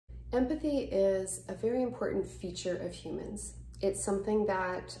Empathy is a very important feature of humans. It's something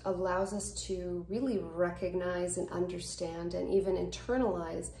that allows us to really recognize and understand and even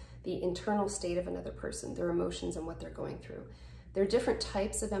internalize the internal state of another person, their emotions and what they're going through. There are different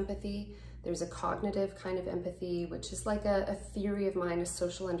types of empathy. There's a cognitive kind of empathy, which is like a theory of mind, a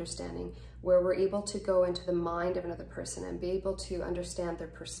social understanding, where we're able to go into the mind of another person and be able to understand their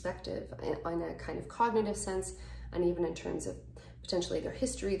perspective in a kind of cognitive sense, and even in terms of potentially their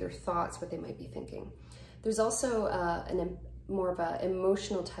history, their thoughts, what they might be thinking. There's also more of an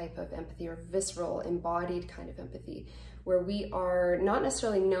emotional type of empathy, or visceral, embodied kind of empathy, where we are not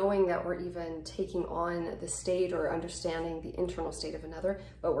necessarily knowing that we're even taking on the state or understanding the internal state of another,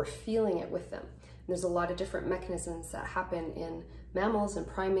 but we're feeling it with them. And there's a lot of different mechanisms that happen in mammals and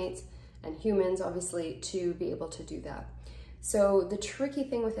primates and humans, obviously, to be able to do that. So the tricky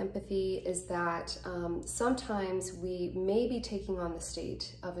thing with empathy is that sometimes we may be taking on the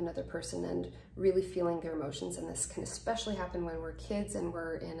state of another person and really feeling their emotions. And this can especially happen when we're kids and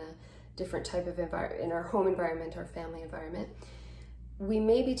we're in a different type of environment, in our home environment, our family environment. We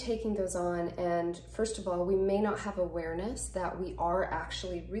may be taking those on, and first of all, we may not have awareness that we are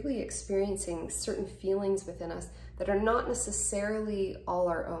actually really experiencing certain feelings within us that are not necessarily all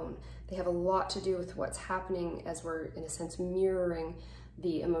our own. They have a lot to do with what's happening as we're, in a sense, mirroring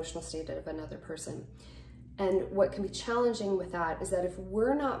the emotional state of another person. And what can be challenging with that is that if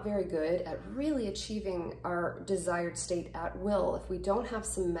we're not very good at really achieving our desired state at will, if we don't have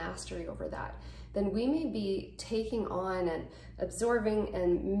some mastery over that, then we may be taking on and absorbing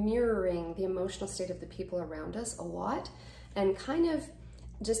and mirroring the emotional state of the people around us a lot, and kind of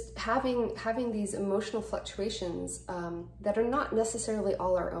just having these emotional fluctuations that are not necessarily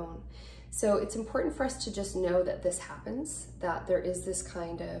all our own. So it's important for us to just know that this happens, that there is this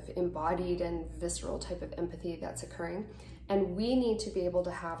kind of embodied and visceral type of empathy that's occurring, and we need to be able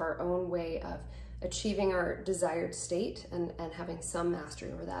to have our own way of achieving our desired state and having some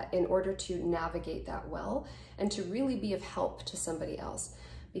mastery over that in order to navigate that well and to really be of help to somebody else.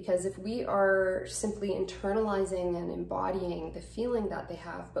 Because if we are simply internalizing and embodying the feeling that they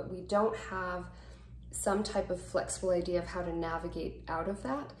have, but we don't have some type of flexible idea of how to navigate out of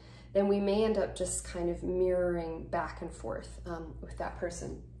that, then we may end up just kind of mirroring back and forth with that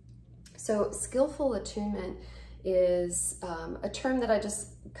person. So skillful attunement is a term that I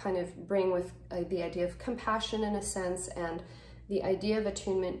just kind of bring with the idea of compassion in a sense, and the idea of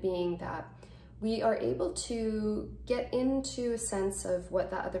attunement being that we are able to get into a sense of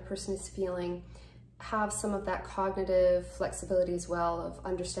what that other person is feeling, have some of that cognitive flexibility as well of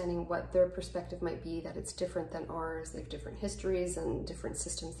understanding what their perspective might be, that it's different than ours, they have different histories and different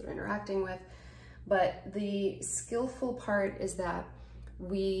systems they're interacting with. But the skillful part is that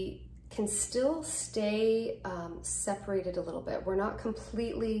we can still stay separated a little bit. We're not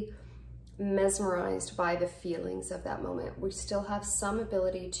completely mesmerized by the feelings of that moment. We still have some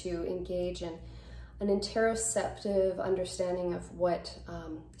ability to engage in an interoceptive understanding of what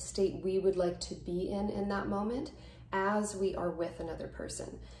state we would like to be in that moment as we are with another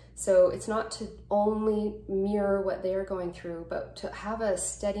person. So it's not to only mirror what they're going through, but to have a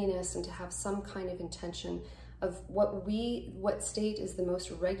steadiness and to have some kind of intention of what state is the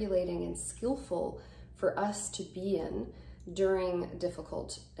most regulating and skillful for us to be in during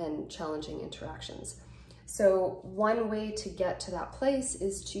difficult and challenging interactions. So one way to get to that place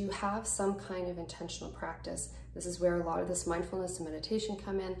is to have some kind of intentional practice. This is where a lot of this mindfulness and meditation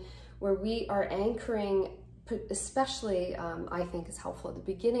come in, where we are anchoring, especially I think is helpful at the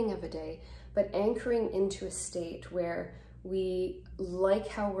beginning of a day, but anchoring into a state where we like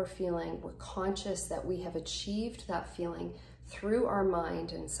how we're feeling, we're conscious that we have achieved that feeling through our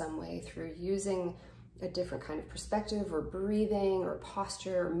mind in some way, through using a different kind of perspective or breathing or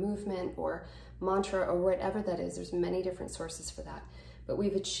posture or movement or mantra or whatever that is. There's many different sources for that, but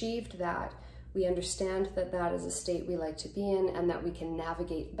we've achieved that. We understand that that is a state we like to be in and that we can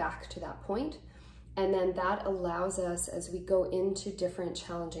navigate back to that point. And then that allows us, as we go into different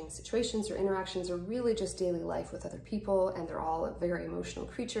challenging situations or interactions or really just daily life with other people, and they're all very emotional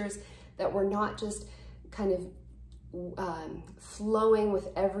creatures, that we're not just kind of flowing with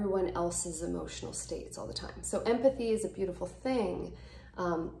everyone else's emotional states all the time. So empathy is a beautiful thing,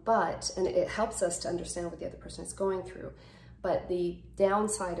 and it helps us to understand what the other person is going through. But the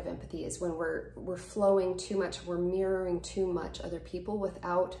downside of empathy is when we're flowing too much, we're mirroring too much other people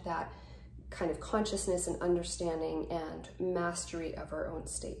without that kind of consciousness and understanding and mastery of our own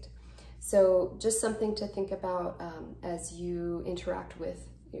state. So just something to think about as you interact with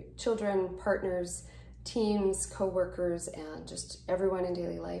children, partners, teams, co-workers, and just everyone in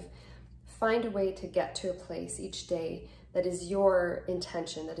daily life. Find a way to get to a place each day that is your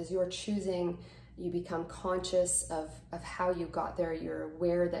intention, that is your choosing. You become conscious of how you got there, you're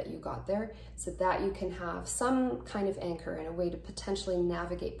aware that you got there, so that you can have some kind of anchor and a way to potentially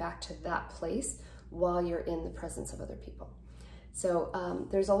navigate back to that place while you're in the presence of other people. So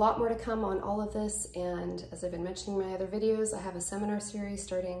there's a lot more to come on all of this, and as I've been mentioning in my other videos, I have a seminar series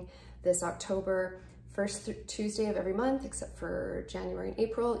starting this October, first Tuesday of every month, except for January and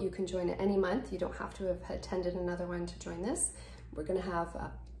April. You can join at any month. You don't have to have attended another one to join this. We're going to have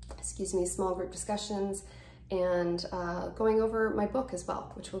small group discussions and going over my book as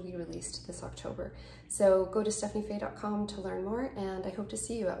well, which will be released this October. So go to stephaniefay.com to learn more, and I hope to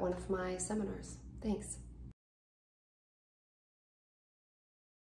see you at one of my seminars. Thanks.